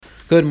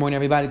Good morning,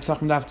 everybody.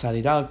 Pesachim Daf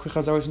Tzadi Dal. Quick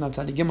Chazarosh Daf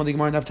Tzadi Gimel. The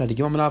Gemara Daf Tzadi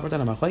Gimel. Menal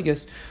Portan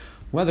Machlekes.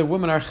 Whether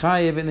women are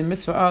chayiv in the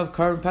mitzvah of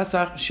Karban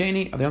Pesach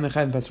Sheni, are they only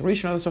chayiv in Pesach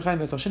Rishon? Are they also chayiv in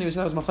Pesach Sheni? We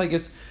said that was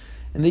Machlekes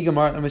in the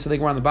Gemara. And we said the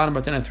Gemara on the bottom,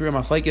 but then at 3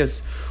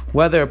 Machlekes,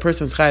 whether a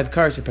person is chayiv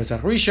Karas or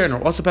Pesach Rishon,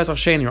 or also Pesach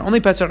Sheni, or only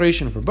Pesach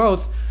Rishon, for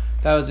both.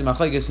 That was the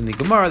Machlekes in the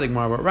Gemara. The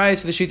Gemara brought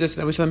rice, the Shitas,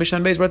 and we said the Mishnah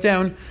and Beis brought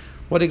down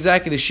what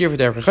exactly the shear for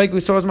Derech HaChayk.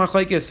 We saw as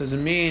Machlekes. Does it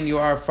mean you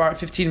are far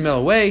 15 mil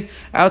away,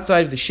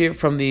 outside of the shear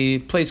from the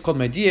place called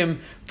Mediyim,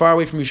 far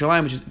away from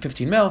Yerushalayim, which is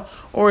 15 mil,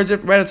 or is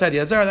it right outside the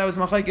Azar? That was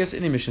Machlekes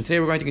in the Mishnah. Today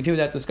we're going to continue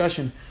that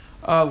discussion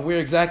of where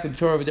exactly the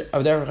Torah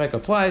of Derech HaChayk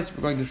applies.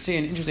 We're going to see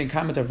an interesting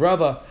comment of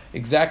Rava,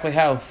 exactly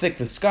how thick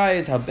the sky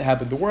is, how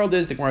big the world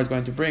is. The Gemara is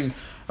going to bring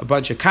a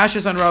bunch of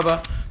kashas on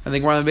Rava, and the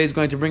Gemara on the base is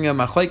going to bring a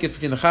Machlekes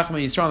between the Chacham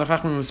and Yisrael and the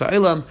Chacham and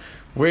Sa'ilam,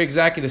 where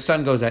exactly the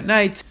sun goes at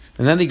night.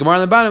 And then the Gemara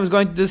on the bottom is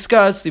going to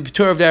discuss the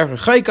Torah of Derech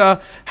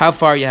HaChayk, how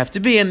far you have to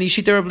be, and the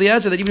Shita Rabbi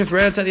Eliezer, that even if you're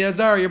right outside the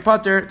Azar, you're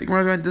potter. The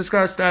Gemara is going to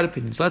discuss that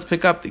opinion. So let's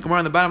pick up the Gemara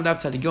on the bottom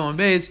of the Gilon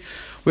Beis.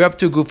 We're up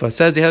to Gufa.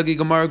 Says the Helgi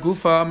Gemara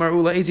Gufa, Amar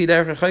Ula Ezi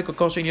Derech HaChayk,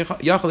 Kol Shein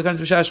Yachal L'Kanis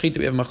B'Shah Shchita.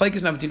 We have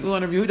Machlekes now between Ula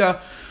and Rav Yehuda.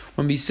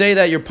 When we say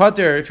that you're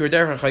potter, if you're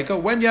Derech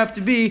HaChayk, when do you have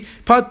to be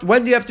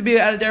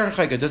at a Derech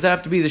HaChayk? Does that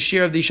have to be the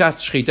shear of the Shas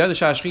Shchita? The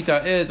Shas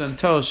Shchita is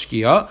until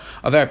Shkia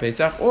of Erev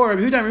Pesach. Or Rav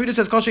Yehuda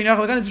says Kol Shein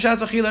Yachal L'Kanis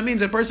B'Shas Achila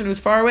means a person who's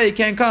far away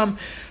can't come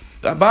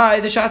by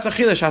the Shas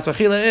Achila. Shas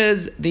Achila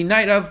is the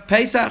night of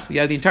Pesach.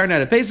 You have the entire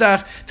night of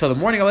Pesach till the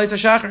morning of Leisa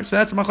Shachar. So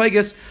that's the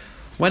Machlekes.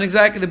 When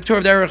exactly the Torah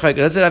of Derech HaChayk?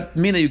 Does it have to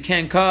mean that you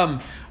can't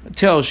come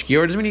till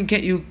Shkir, or does it mean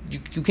you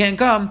can't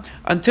come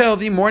until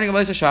the morning of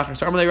Leisa Shachar?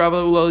 So Amalei Rabba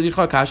Ula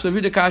Yichal Kash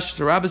Levuda Kash.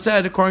 So Rabba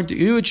said, according to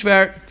Yehud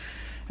Shver,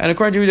 and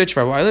according to Yehud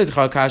Shver, why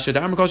Yichal Kash? The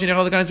Amar Kol Shein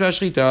Yachal L'Kanis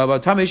B'Shchita,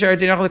 but Tamei Sheretz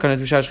Yachal L'Kanis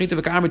B'Shchita,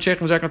 v'Ka'amar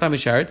Tzeichim Zakar Tamei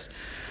Sheretz.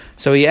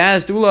 So he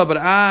asked Ula, but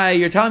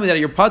you're telling me that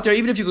you're potter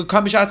even if you could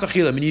come b'shas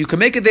achila. I mean, you can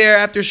make it there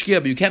after Shkia,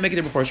 but you can't make it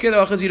there before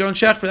Shkia. Because you don't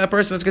shech for that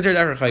person that's considered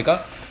Derech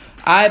HaChayk.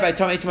 By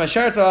Tamei to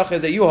Masharetz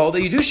is that you hold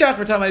that you do shach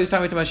for Tamei who's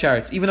Tamei to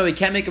Masharetz, even though he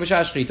can't make a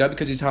b'shas shchita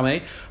because he's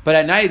Tamei, but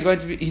at night he's going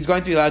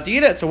to be allowed to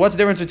eat it. So what's the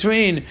difference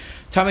between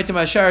Tamei to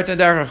Masharetz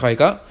and Derech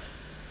HaChayk?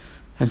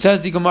 And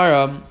says the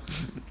Gemara,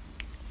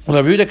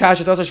 well, Rabbi Yehuda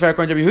Kasha also shver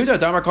according to Rabbi Yehuda.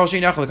 Damar Kol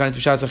Shein Yachal L'Kanis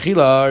B'Shas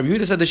Achila. Rabbi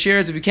Yehuda said the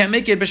shares if you can't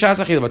make it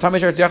b'shas achila, but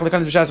Tamei Sheretz Yachal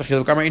L'Kanis B'Shas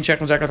Achila. V'Kamar Ein Shech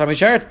L'Zakar Tamei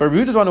Sheretz. But Rabbi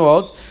Yehuda is one who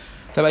holds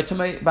that by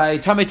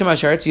Tamei to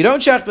Masharetz you don't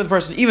shech with the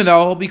person, even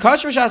though he'll be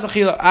kosher b'shas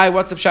achila.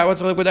 What's the pshat?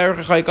 What's the liquid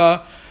Derech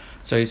HaChayk?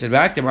 So he said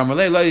back to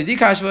Ramalei, Lo Yidi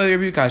Kasha, Lo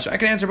Yidi Kasha. I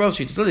can answer both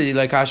sheets. Lo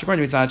Yidi Kasha,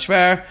 according to it's not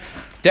shver.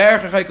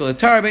 Derech HaChayk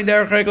l'tar, bein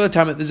Derech HaChayk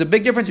l'tamet. There's a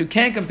big difference. You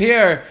can't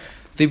compare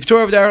the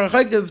Torah of Derech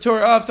HaChayk to the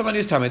Torah of someone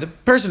who's tamei. The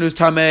person who's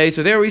tamei.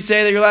 So there we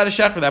say that you're allowed to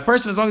shech for that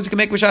person as long as you can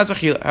make b'shas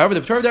achila. However,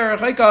 the Torah of Derech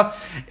HaChayk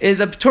is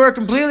a Torah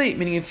completely,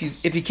 meaning if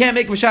he can't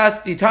make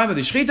b'shas the time of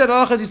the shechita, the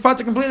halachas he's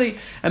potter completely,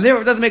 and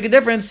therefore it doesn't make a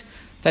difference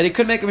that he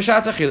could make a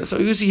b'shas achila. So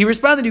you see, he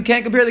responded, you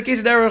can't compare the case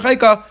of Derech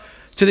HaChayk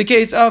to the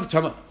case of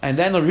Tama. And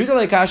then Rabbi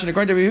Yehuda Leikash, and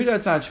according to Rabbi Yehuda,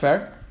 it's not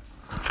fair.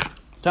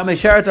 Tamei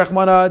Sheretz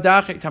Achmana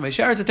Dachik. Tamei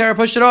Sheretz, the Torah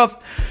pushed it off.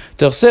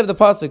 T'chsiv, the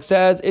pasuk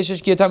says,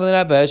 Ishish Ki Tamei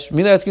L'Nabesh,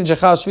 Mila Eskin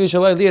Shechal Shvi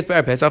Shalai Lias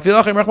Be'er Pesach,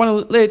 Filachim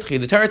Rachmana Leitchi.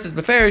 The Torah says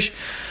beferish,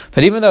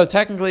 but even though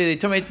technically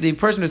the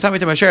person who's Tamei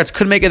Tamei Sheretz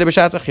couldn't make it a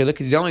b'shatz achila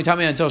because he's only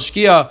Tamei until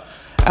Shkia.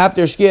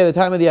 After Shkia, the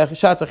time of the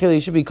Shatz Achila, he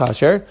should be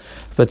kosher.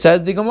 But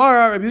says the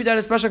Gemara, Rabbi Yehuda had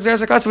a special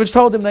Xeris HaKatz, which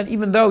told him that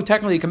even though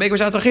technically he can make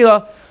Shatz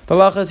Achila, but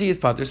Lachas he is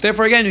potter. So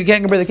therefore, again, you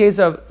can't compare the case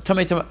of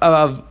Tamei to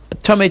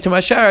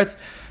Masharetz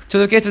to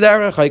the case of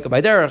Derech HaChayk. By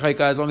Derech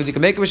HaChayk, as long as he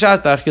can make a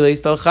b'shas achila, he's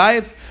still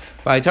chayiv.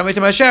 By Tamei to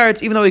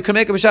Masharetz, even though he can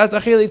make a b'shas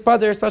achila, he's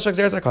potter. Special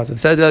Xeris HaKatz.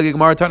 It says the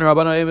Gemara, Tana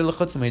Rabbana Eved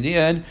L'chutz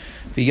Median,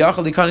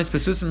 v'yachal L'kanis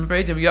Pesusim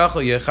V'reitim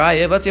Yachal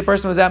Yechayev. Let's say a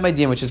person was at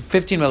Median, which is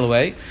 15 mile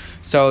away.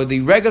 So the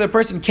regular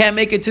person can't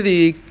make it to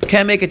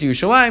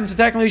Yerushalayim, so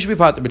technically he should be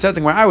potter. But says the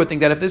Gemara, I would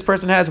think that if this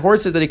person has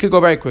horses that he could go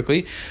very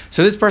quickly,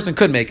 so this person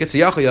could make it. So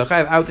Yachal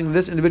Yechayev, I would think that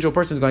this individual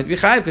person is going to be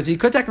chayiv because he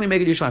could technically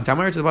make it to Yerushalayim.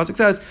 Tamar to the pasuk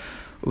says,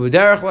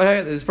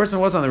 this person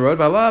was on the road.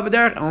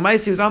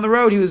 He was on the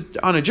road. He was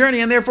on a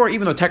journey, and therefore,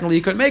 even though technically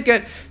he couldn't make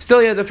it,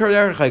 still he has a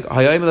Torah. Let's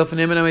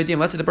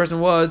say the person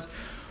was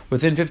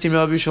within 15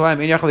 mil of Yerushalayim.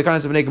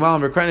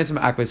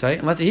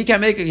 And let's say he can't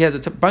make it. He has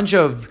a bunch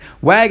of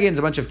wagons,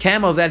 a bunch of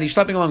camels that he's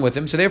schlepping along with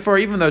him. So therefore,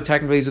 even though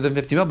technically he's within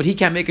 50 mil, but he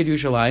can't make it to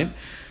Yerushalayim.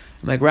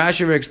 Like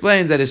Rashi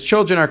explains that his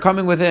children are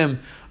coming with him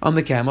on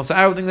the camel. So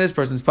I would think this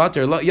person's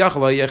potter. I think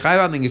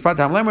he's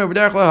potter. The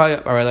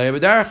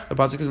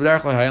pasuk says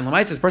and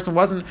this person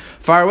wasn't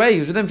far away. He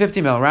was within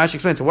 50 mil. Rashi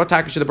explains. So what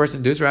taka should the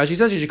person do? So Rashi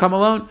says he should come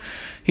alone.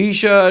 He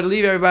should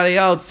leave everybody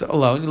else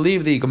alone.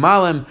 Leave the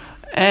gemalim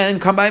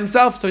and come by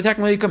himself. So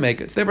technically he can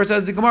make it. So therefore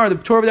says the Gemara, the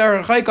Torah of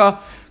Derech HaChayk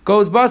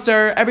goes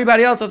busser.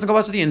 Everybody else doesn't go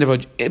busser the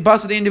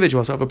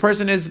individual. So if a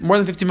person is more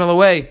than 50 mil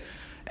away,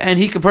 and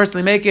he could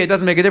personally make it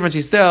doesn't make a difference,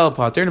 he's still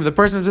potter. And if the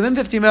person is within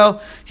 50 mil,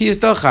 he is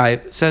still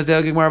chayiv. Says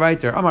the Gemara right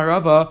there. Amar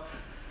Rava,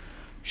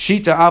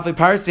 Shita Alfi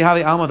Parsi,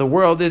 Hali Alma, the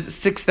world is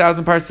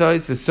 6,000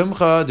 parselis,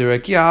 V'sumcha, the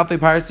Rakia Alfi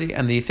Parsi,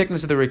 and the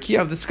thickness of the Rakia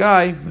of the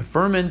sky, the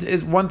firmament,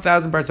 is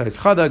 1,000 parselis.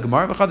 Chada,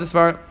 Gemara, V'chada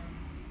Svar.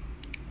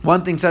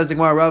 One thing says the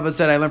Gemara, Rava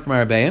said I learned from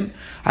Rabbeim,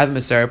 I have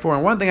Misar for,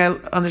 and one thing I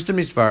understood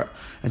Misfar.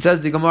 It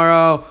says the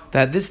Gemara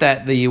that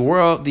the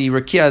world, the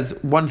Rakia is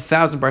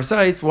 1,000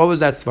 parseis. What was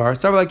that Sfar?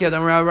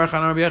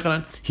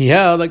 He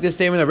held like this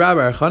statement of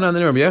Rabbi Chanan,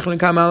 then Rabbi Yochanan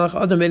Kamalach,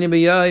 Adam ben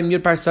Yud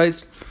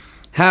parseis.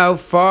 How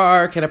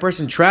far can a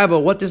person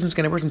travel? What distance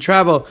can a person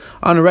travel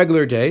on a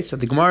regular day? So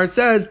the Gemara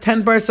says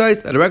 10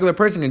 parseis that a regular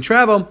person can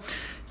travel.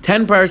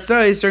 10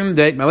 parseis during the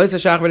day. And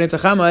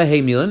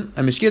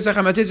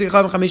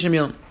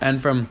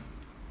from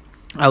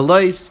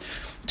Alais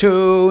to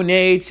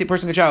Nates, a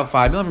person can travel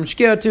 5 mil. From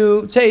Shkia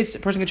to Tates, a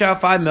person can travel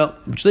 5 mil,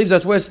 which leaves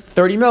us with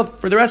 30 mil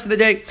for the rest of the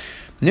day.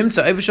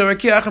 So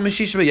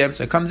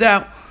it comes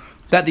out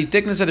that the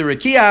thickness of the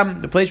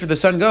Rakia, the place where the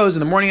sun goes in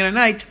the morning and at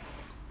night,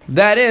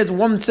 that is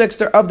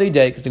 1/6 of the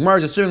day. Because the Gemara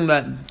is assuming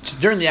that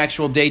during the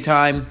actual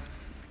daytime,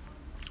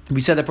 we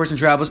said that person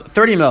travels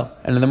 30 mil,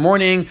 and in the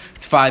morning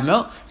it's 5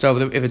 mil.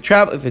 So if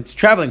it's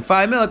traveling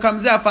 5 mil, it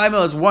comes out 5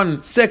 mil is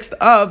 1/6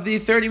 of the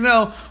 30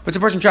 mil, which the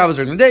person travels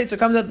during the day. So it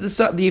comes out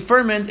the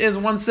firmament is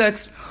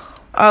 1/6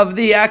 of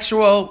the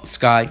actual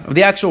sky, of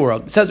the actual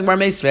world. It says in Mar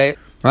Meisvei.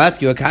 I'll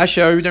ask you a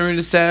kasha.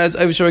 It says the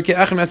thickness of the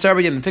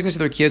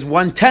Rakia is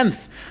 1/10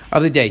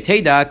 of the day.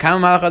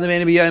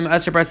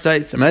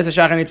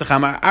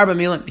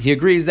 He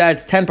agrees that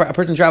it's 10. A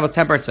person travels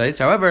 10 parseis.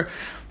 However,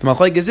 the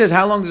machlokes is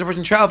how long does a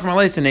person travel from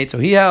Alais to Nate? So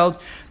he held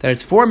that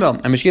it's 4 mil.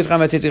 And 4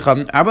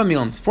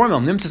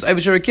 mil.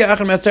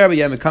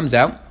 It comes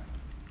out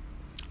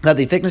that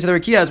the thickness of the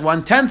Rakia is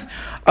 1/10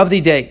 of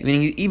the day.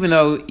 Meaning, even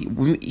though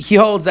he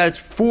holds that it's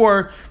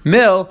 4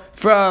 mil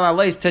from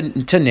Alais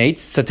to Nate,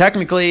 so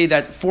technically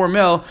that 4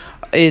 mil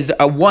is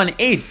a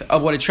 1/8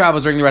 of what it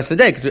travels during the rest of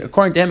the day. Because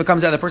according to him, it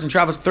comes out the person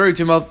travels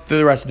 32 mil through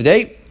the rest of the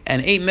day,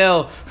 and 8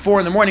 mil, 4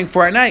 in the morning,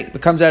 4 at night.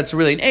 It comes out it's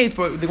really an eighth,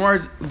 but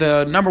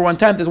the number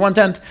 1/10 is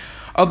 1/10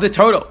 of the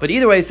total. But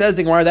either way, it says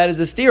the Gemara that is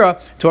a stira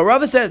to what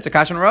Rava said. It's a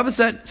kasha on Rava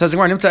said. It says the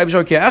Gemara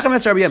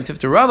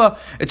Tifta Rava.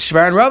 It's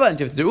Shvar and Rava, and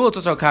Tifta Ula. It's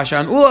also kasha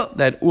on Ula.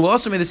 That Ula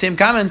also made the same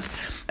comment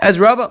as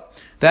Rava.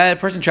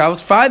 That person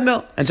travels 5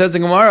 mil, and says the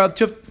Gemara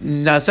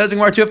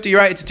Tifta. You're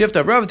right. It's a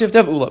Tifta of Rava, Tifta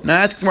of Ula. Now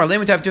asks Gemara,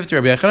 Lema Tav Tifta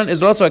Rabbi Yochanan.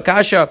 Is also a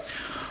kasha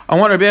on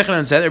what Rabbi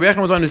Yochanan said. Rabbi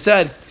Yochanan was one who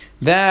said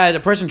that a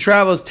person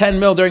travels 10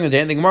 mil during the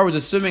day, and the Gemara was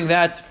assuming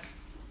that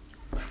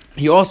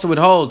he also would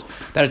hold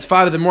that it's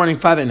 5 in the morning,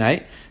 5 at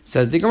night.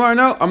 Says the Gemara,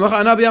 no. He says,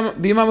 Rabbi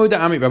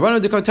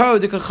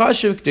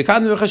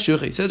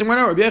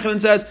Yochanan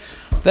says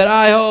that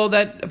I hold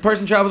that a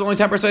person travels only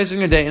 10 parseis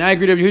during a day, and I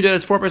agree with Yehuda that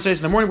it's 4 parseis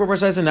in the morning, 4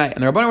 parseis at night.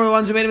 And the Rabbanan were the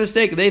ones who made a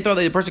mistake. They thought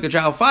that a person could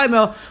travel 5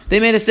 mil. They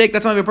made a mistake.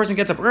 That's only if a person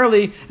gets up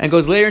early and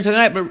goes later into the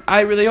night. But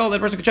I really hold that a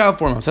person could travel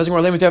 4 mil. Says the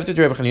Gemara,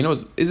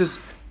 is this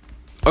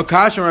a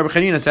kasha? Rabbi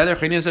Chanina said.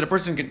 Rabbi Chanina said a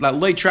person the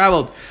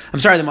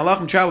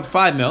Malachim traveled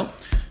 5 mil.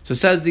 So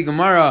says the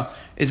Gemara,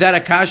 is that a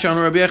kasha on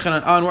Rabbi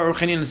Yochanan on what Rabbi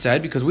Chanina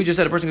said? Because we just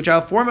said a person could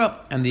travel 4 mil,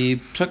 and the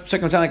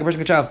second time like a person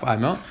could travel 5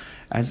 mil.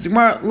 And so the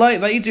Gemara,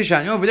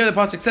 over there the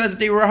pasuk says that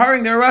they were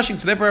hurrying, they were rushing.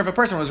 So therefore, if a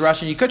person was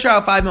rushing, he could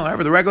travel 5 mil.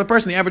 However, the regular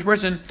person, the average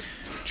person,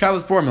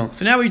 travels 4 mil.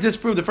 So now we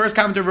disproved the first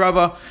comment of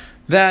Rava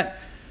that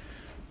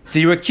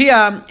the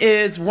Rakia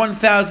is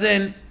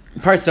 1,000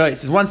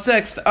 parseis, is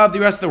 1/6 of the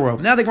rest of the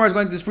world. Now the Gemara is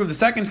going to disprove the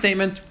second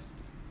statement,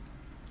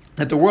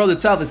 that the world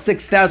itself is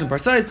 6,000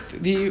 parseis.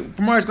 The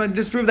Gemara is going to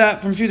disprove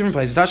that from a few different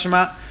places.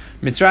 Tashema,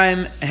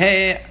 Mitzrayim,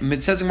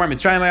 says the Gemara,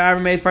 Mitzrayim,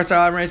 Arameis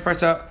parsa, Arameis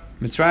parsa.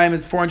 Mitzrayim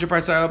is 400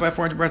 parsa, by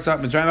 400 parsa.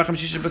 Mitzrayim, Acham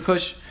Shisha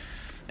B'Kush.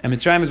 And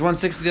Mitzrayim is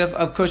 1/60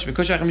 of Kush.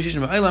 V'Kush Acham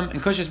Shisha B'Eilam.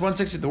 And Kush is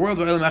 1/60 of the world.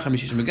 V'Eilam Acham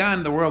Shisha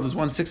B'Gan. The world is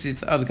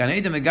 1/60 of Gan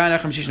Eden. And Gan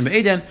Acham Shisha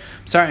B'Eden.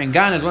 Sorry, and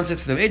Gan is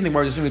 1/60 of Eden. The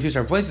Gemara is assuming 2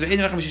 separate places.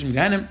 Eden Acham Shisha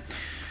B'Ganim.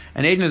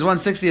 And Eden is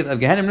 1/60 of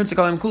Gehenim.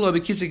 Nutzakalim Kula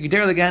B'Kisa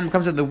Gidera. The Gehenim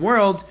comes out the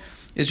world.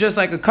 It's just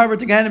like a cover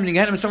to Gehenim, and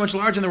Gehenim is so much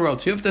larger in the world.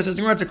 Tufta says,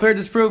 it's a clear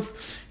disproof.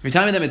 If you're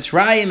telling me that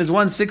Mitzrayim is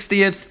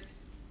 1/60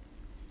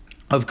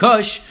 of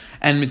Kush,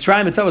 and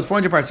Mitzrayim itself is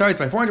 400 parseis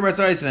by 400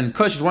 parseis, and then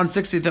Kush is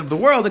 1/60 of the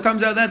world, it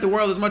comes out that the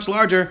world is much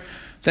larger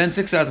than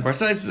 6,000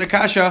 parseis. It's a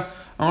kasha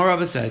on what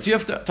Rava says. If you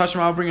have to touch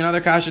them, I'll bring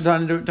another kasha.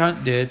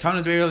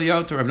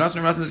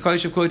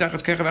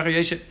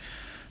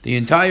 The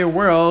entire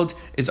world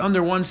is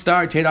under one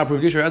star. Says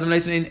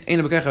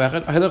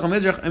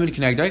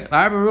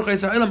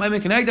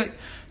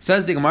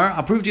the Gemara,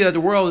 I'll prove to you that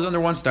the world is under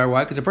one star.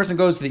 Why? Because a person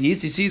goes to the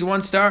east, he sees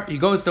one star, he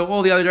goes to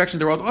all the other directions of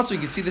the world. Also, you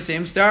can see the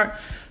same star.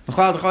 We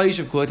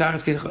see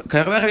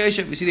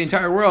the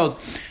entire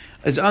world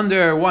is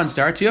under one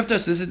star.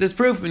 This is this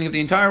proof. Meaning, if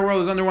the entire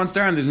world is under one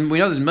star, and we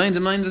know there's millions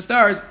and millions of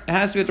stars, it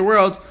has to be that the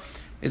world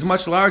is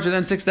much larger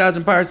than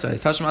 6,000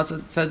 parseis. Tashma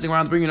says the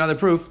Gemara, I'll bring you another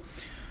proof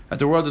that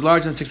the world is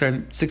larger than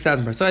 6,000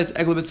 parseis.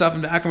 Eglah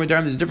b'tzafim, the Akram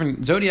Adarim, there's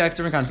different zodiacs,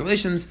 different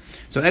constellations.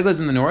 So Eglah is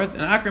in the north,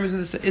 and Akram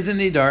is in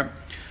the Adar.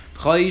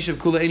 And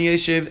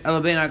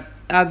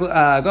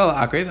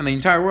the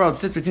entire world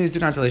sits between these two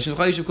constellations.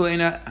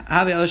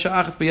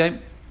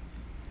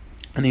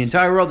 in the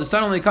entire world. The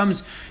sun only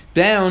comes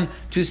down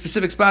to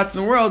specific spots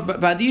in the world, but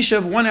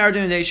Badishav 1 hour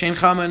during the day, Shein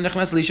Chama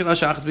Nechnas Lishav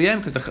Ashachas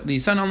B'Yem, because the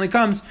sun only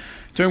comes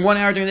during 1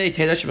 hour during the day.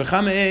 Tedash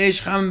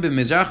B'Chamesh Cham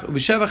B'Mizrach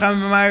B'Sheva Cham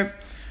B'Ma'ariv,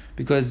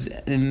 because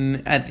at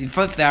the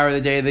 5th hour of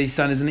the day the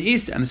sun is in the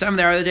east, and the 7th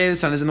hour of the day the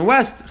sun is in the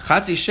west.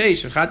 Chatzi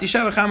Sheish Chatzi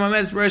Sheva Cham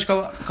Hamed B'Reish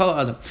Kol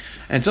Adam,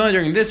 and it's only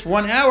during this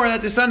 1 hour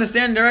that the sun is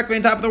standing directly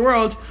on top of the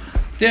world.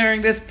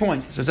 During this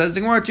point, so says the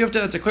Gemara Tufta,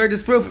 that's a clear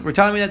disproof. We're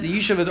telling me that the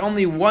Yishuv is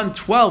only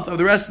 1/12 of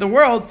the rest of the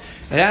world.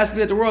 It has to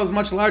be that the world is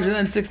much larger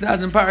than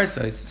 6,000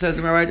 parsecs. It says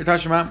the Gemara, right?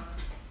 Tashema. I'll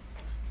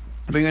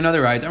bring you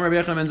another right. I'm Rabbi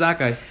Yechon ben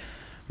Zakkai.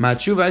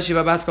 Matshuva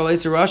Shiva Baskal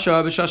Eitzer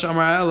Rasha B'Shasha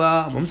Amar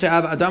Ela.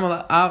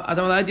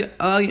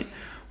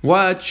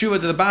 What tshuva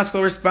did the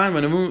Baskal respond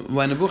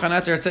when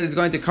Nebuchadnezzar said he's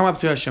going to come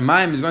up to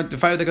Hashemayim, he's going to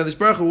fight with the Kadosh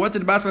Baruch Hu? What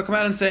did the Baskal come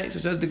out and say? So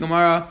says the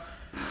Gemara.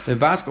 The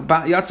Baskal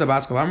Yatsa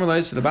Baskal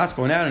Amrulais, so the Baskal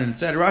went out and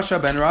said, Rasha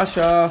Ben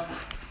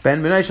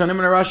Nimrod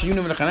Rasha, you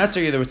Nimrod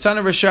Chanetzar, you're the son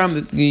of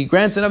Rasham, the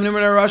grandson of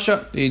Nimrod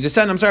Rasha, the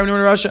descendant, of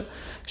Nimrod Rasha.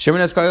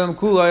 Sheminas Kalim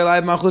Kula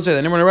Eliab Malchus,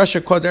 the Nimrod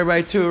Rasha caused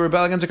everybody to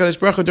rebel against the Kadosh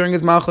Baruch Hu during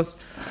his Malchus.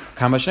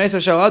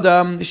 Kamashneisa Shal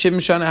Adam, Shivim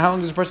Shana, how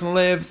long does a person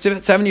live?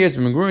 7 years.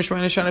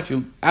 If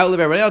you outlive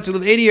everybody else, you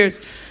live 80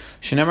 years.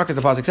 Shenamar, because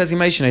the pasuk says,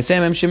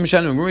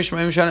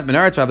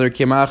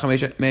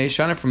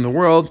 "From the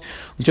world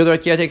until the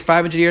rakia takes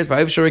 500 years.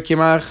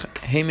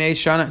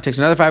 It takes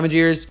another 500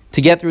 years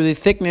to get through the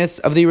thickness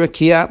of the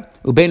rakia.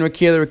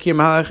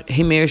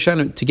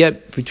 To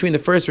get between the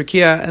first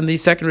rakia and the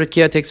second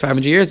rakia takes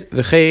 500 years. And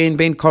the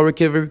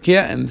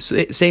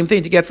same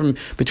thing to get from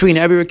between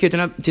every rakia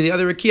to the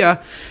other rakia.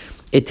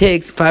 It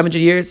takes 500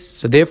 years,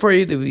 so therefore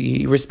the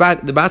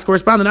Baskal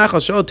responded,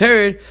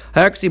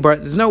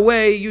 there's no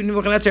way you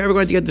Nebuchadnezzar are ever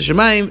going to get to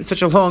Shemaim. It's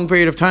such a long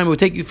period of time, it would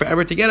take you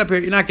forever to get up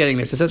here, you're not getting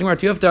there. So it says in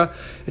Tufta,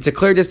 it's a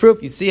clear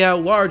disproof. You see how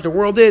large the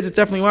world is, it's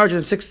definitely larger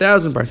than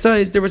 6,000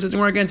 parsecs. Therefore it says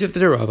again Tufta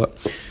de Rava.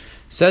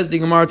 Says the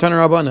Gemara Tana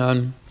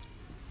Rabbanan,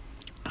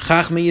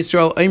 Chachmei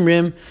Yisrael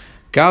Imrim,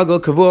 Galgal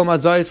Kavua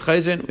Mazais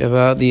Chayzin.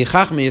 The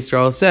Chachmei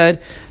Yisrael said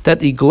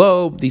that the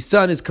globe, the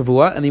sun is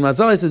Kavua, and the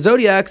Mazais, the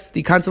zodiacs,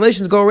 the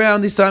constellations go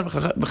around the sun. And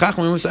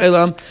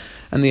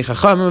the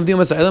Chachamim of the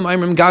Umatzailam,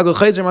 Imrim Galgal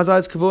Chayzin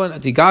Mazais Kavua,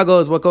 and the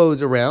Galgal is what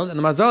goes around, and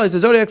the Mazais, the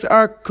zodiacs,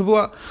 are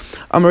Kavua.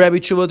 Amar Rabbi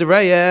Tshuva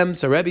D'Rayim.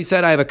 So Rabbi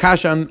said, I have a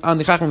kasha on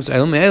the Chachamim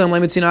Umatzailam.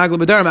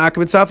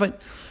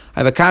 I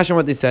have a kasha on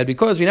what they said,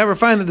 because we never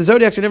find that the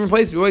zodiacs are in different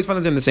places. We always find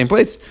them in the same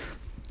place.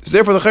 So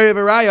therefore, the Chayyim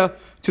Raya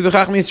to the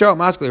Chachmei Yisrael,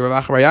 Maskeli,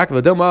 Rav Acharay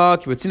Yaakov, Adoma,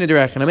 Kibutzina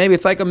Derech, and maybe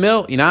it's like a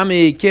mill,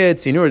 Inami,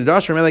 Kids, Sinur,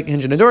 Dasher, like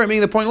Hinjanador.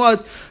 Meaning the point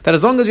was that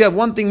as long as you have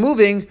one thing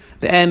moving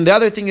and the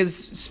other thing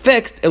is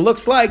fixed, it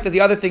looks like that the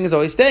other thing is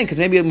always staying because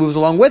maybe it moves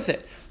along with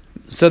it.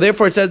 So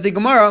therefore, it says the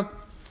Gemara,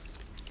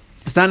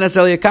 it's not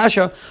necessarily a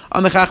kasha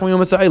on the Chachmei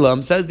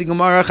Umatzailam. Says the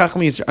Gemara,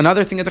 Chachmei Yisrael.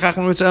 Another thing that the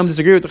Chachmei Umatzailam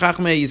disagree with the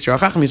Chachmei Yisrael.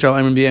 Chachmei Yisrael,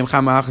 Ayman B'yem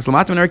Chama Achas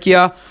Lamatim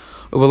Narkia.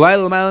 The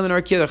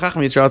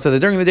Chachmei Yisrael said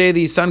that during the day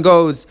the sun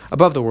goes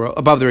above the world,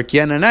 above the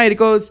rakia, and at night it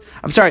goes.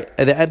 During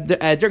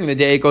the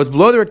day it goes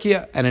below the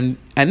rakia, and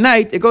at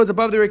night it goes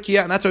above the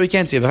rakia, and that's why we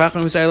can't see it. The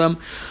Chachmei Yisrael,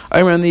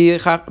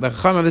 the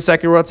Chacham of the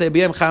second world say,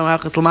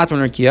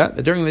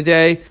 that during the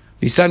day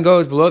the sun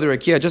goes below the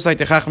rakia, just like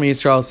the Chachmei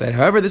Yisrael said.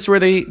 However, this is where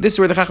the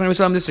Chachmei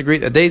Yisrael disagree.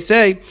 That they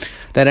say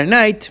that at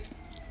night,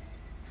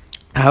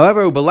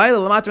 however,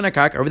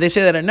 they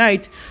say that at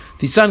night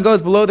the sun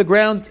goes below the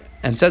ground.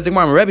 And says the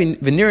Gemara, Rebbe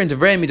V'nirin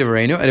Devrei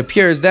Midavrenu, it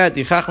appears that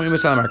the Chachmei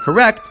Yisrael are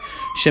correct.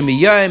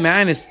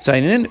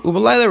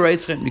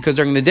 Because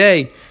during the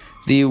day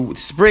the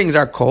springs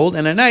are cold,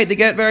 and at night they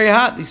get very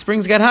hot. The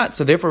springs get hot.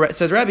 So therefore,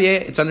 says Rebbe,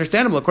 it's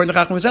understandable. According to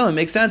Chachmei Yisrael, it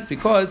makes sense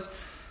because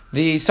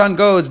the sun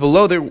goes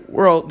below the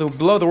world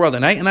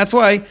at night, and that's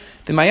why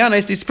the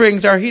Mayanis, these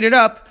springs, are heated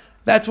up.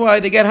 That's why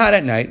they get hot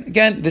at night.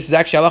 Again, this is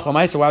actually halacha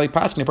l'maisa. Why we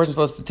passing, a person's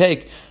supposed to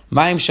take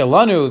mayim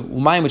shalanu,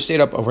 mayim which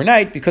stayed up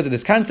overnight, because of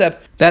this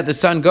concept that the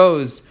sun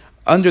goes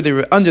under the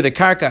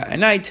karka at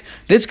night.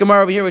 This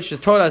Gemara over here, which has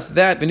told us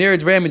that v'nir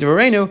d'vrei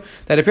midavrenu,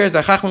 that appears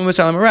that Chachmei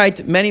Yisrael are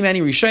right. Many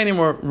Rishonim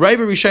or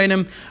Raiva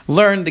Rishonim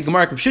learned the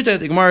Gemara Pshuta.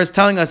 The Gemara is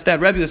telling us that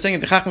Rebbe was saying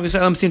that the Chachmei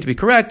Yisrael seem to be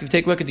correct. If you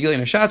take a look at the Gilyon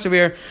HaShatz over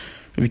here,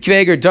 Rabbi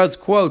Kveger does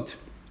quote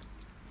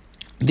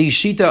the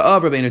Shita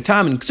of Rabbeinu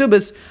Tam and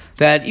Ksubis,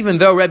 that even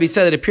though Rebbe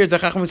said that it appears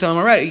that Chachmei Yisrael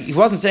are right, he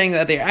wasn't saying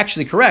that they're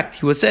actually correct.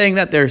 He was saying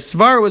that their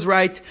svar was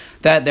right,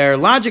 that their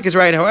logic is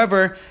right.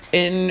 However,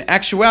 in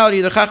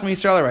actuality, the Chachmei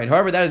Yisrael are right.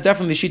 However, that is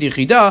definitely Shita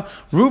Chida.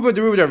 Ruba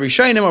de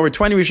Rishonim, over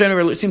 20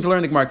 Rishonim seem to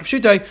learn the Gemara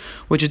Pshutai,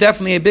 which is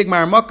definitely a big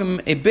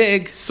Maramakim, a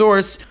big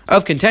source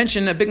of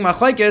contention, a big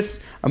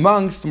machlekes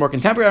amongst the more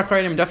contemporary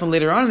Achrayim, definitely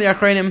later on in the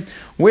Achrayim,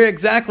 where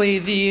exactly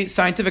the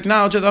scientific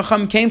knowledge of the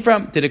Chacham came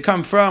from. Did it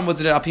come from? Was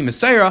it Al-Pi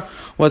Mesaira?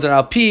 Was it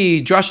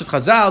Al-Pi Drashas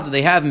Chazal? Did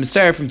they have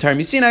Mesaira from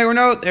Torah Sinai or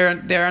no?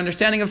 Their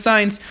understanding of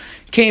science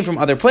came from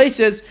other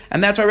places,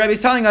 and that's why Rebbe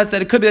is telling us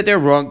that it could be that they're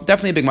wrong.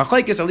 Definitely a big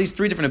machlekes, at least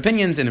 3 different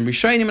opinions in the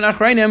Rishonim and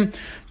Achrayim.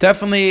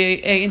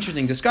 Definitely a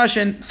interesting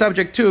discussion,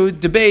 subject to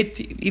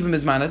debate, even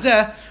Mizman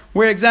Hazeh,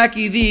 where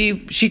exactly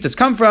the shitas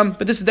come from,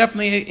 but this is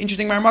definitely an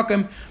interesting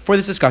marmakim for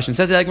this discussion. It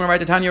says that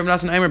right, Tanya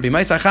Rav Nassan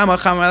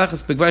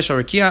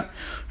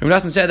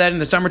said that in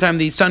the summertime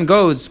the sun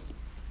goes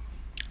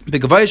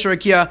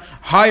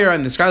higher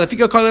in the sky.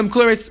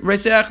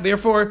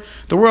 Therefore,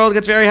 the world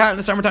gets very hot in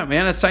the summertime.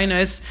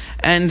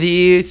 And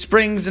the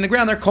springs in the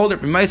ground are colder.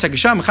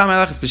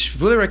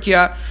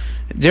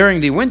 During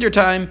the winter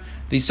time,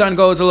 the sun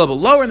goes a little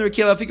bit lower in the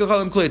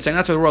Rekia, saying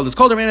that's why the world is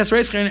colder,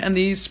 and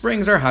the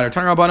springs are hotter.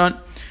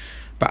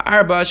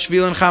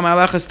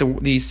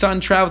 The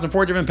sun travels in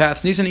 4 different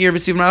paths.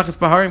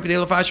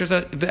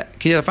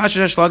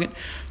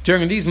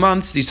 During these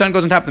months, the sun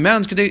goes on top of the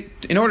mountains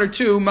in order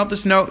to melt the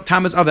snow.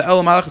 Tamas of the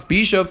El Malachas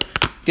Bishav,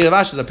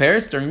 the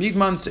Paris. During these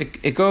months,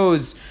 it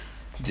goes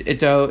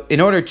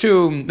in order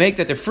to make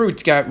that the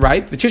fruit got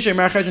ripe. It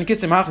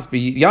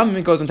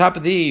goes on top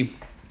of the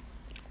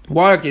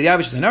water in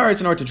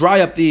order to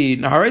dry up the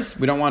naharis.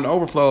 We don't want an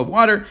overflow of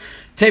water.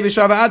 And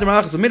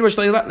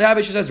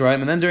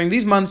then during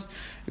these months,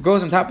 it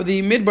goes on top of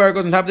the midbar,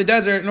 goes on top of the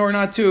desert in order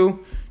not to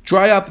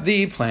dry up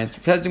the plants.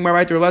 Testing my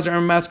right to Elazar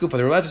and Masku for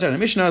the Elazar said in the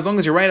Mishnah, as long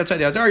as you're right outside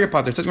the Azar, you're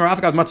potter. Says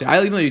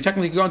even though you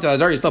technically go into the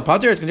Azar, you're still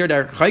potter. It's considered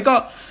a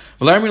chayka.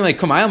 We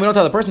don't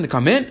tell the person to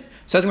come in.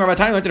 Says Rabbi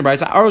Time learned in the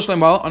Brisa, Aro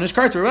Shleim on his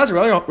carts.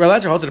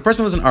 Elazar holds that a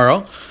person was an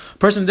Aro.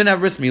 Person didn't have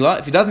a bris milah.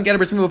 If he doesn't get a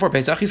bris milah before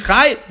Pesach, he's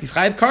chayiv. He's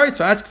chayiv carts.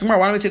 So asks Gemara,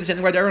 why don't we say the same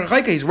thing about Derech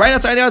Chayka? He's right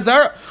outside the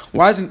Azar.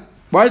 Why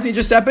doesn't he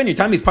just step in? You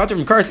tell me he's potter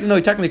from carts, even though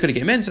he technically could have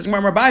came in. Says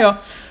Gemara Marbaya.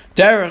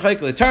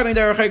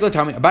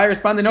 Abai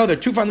responded, no, they're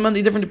two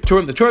fundamentally different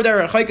Turim. The Torah of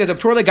Derech Chayka is a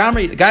Torah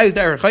Legamri. The guy who's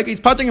Derech Chayka, he's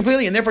potter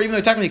completely, and therefore, even though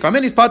he technically come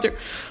in, he's potter.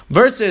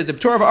 Versus the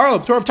Torah of Arlo,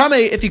 the Torah of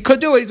Tamei, if he could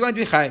do it, he's going to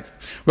be chayiv.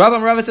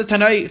 Rav says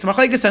Tanai, it's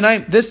Machlekes Tanai.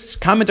 This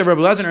comment of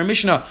Rabbi Elazar in our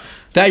Mishnah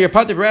that you're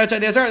potter right outside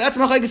the Azar, that's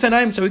Machlekes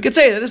Tanaim. So we could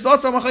say that this is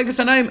also Machlekes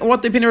Tanaim.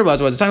 What the opinion of Rabbi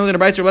Elazar was. The sign of the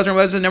Brayser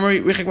was never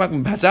richik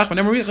makom pasach,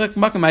 never richik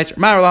makom meiser.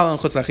 Ma'aralal and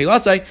chutz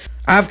lachilasai.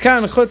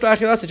 Avkan chutz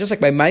lachilasai. Just like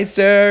by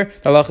meiser,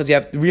 the halachas you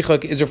have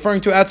richik is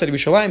referring to outside of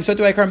Yerushalayim. So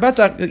to Karim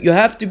Pasach, you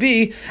have to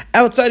be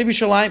outside of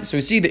Yerushalayim. So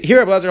we see that here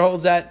Rabbi Elazar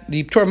holds that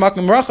the Torah of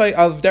makom rachai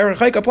of Derech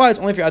Chayka applies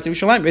only if you're outside of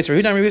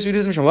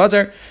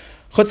Yerushalayim.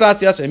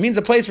 It means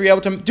a place where you're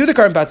able to do the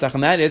Karim Pasach,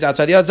 and that is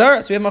outside the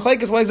Azar. So we have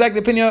machlekes what exactly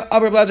the opinion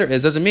of Rabbi Elazar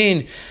is. Doesn't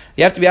mean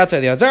you have to be outside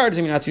the Azar.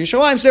 Doesn't mean outside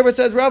Yerushalayim. So therefore it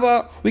says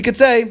Rava. We could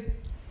say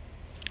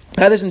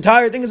that this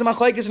entire thing is a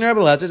machlekes in Rabbi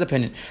Elazar's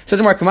opinion. It says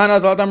in Rabbi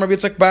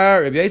Yitzchak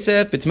bar Rabbi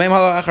Yosef b'tmeim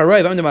hala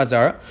acharei v'amdim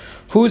Azara.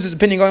 Who's his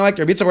opinion going like?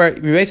 Rabbi Yitzchak where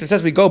Rabbi Yosef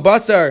says we go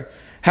batzar.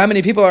 How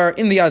many people are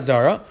in the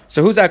Azara?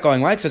 So who's that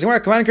going like? Says it's going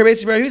according to the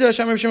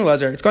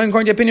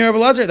opinion of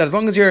Elazar that as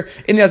long as you're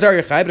in the Azara,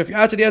 you're chayiv. But if you're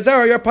out to the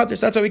Azara, you're pater.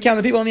 So that's why we count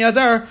the people in the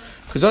Azara,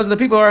 because those are the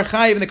people who are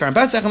chayiv in the Karim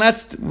Pesach, and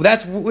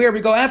that's where we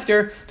go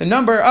after the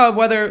number of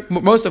whether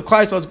most of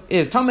Klal Yisrael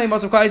is Tamei,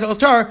 most of Klal Yisrael is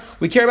Tar.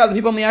 We care about the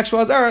people in the actual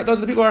Azara. Those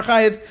are the people who are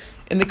chayiv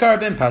in the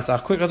Karim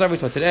Pesach. Quick Azara we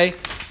saw today.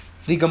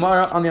 The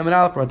Gemara on the Amud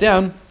Aleph brought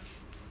down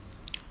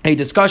a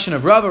discussion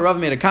of Rava. Rava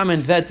made a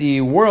comment that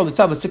the world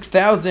itself is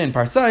 6,000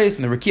 parsais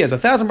and the Rekia is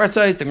 1,000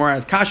 parsais. The Gemara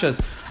has kashas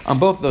on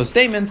both of those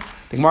statements.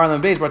 The Gemara on the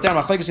base brought down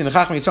machlekes in the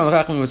Chacham Yisrael and the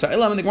Chacham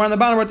Yisrael, and the Gemara on the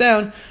bottom brought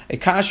down a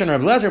kasha on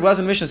Rabbi Elazar. Rabbi Elazar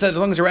in the Mishnah said as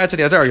long as you're out to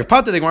the Azar, you're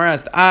potter. The Gemara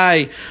asked,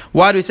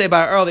 why do we say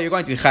by Earl that you're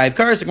going to be chayiv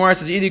kares? The Gemara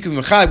says either you can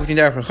be chayiv between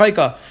Derech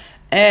Chayka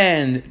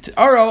and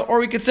Aral, or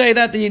we could say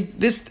that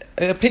this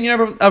opinion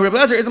of Rabbi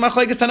Elazar is a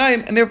machlekes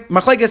Tanaim, and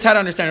machlekes how to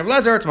understand Rabbi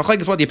Elazar. It's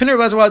machlekes what the opinion of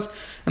Rabbi Elazar was,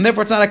 and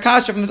therefore it's not a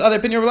kasha from this other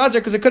opinion of Rabbi Elazar,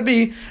 because it could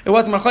be it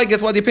was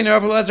machlekes what the opinion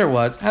of Rabbi Elazar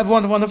was. Have a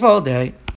wonderful day.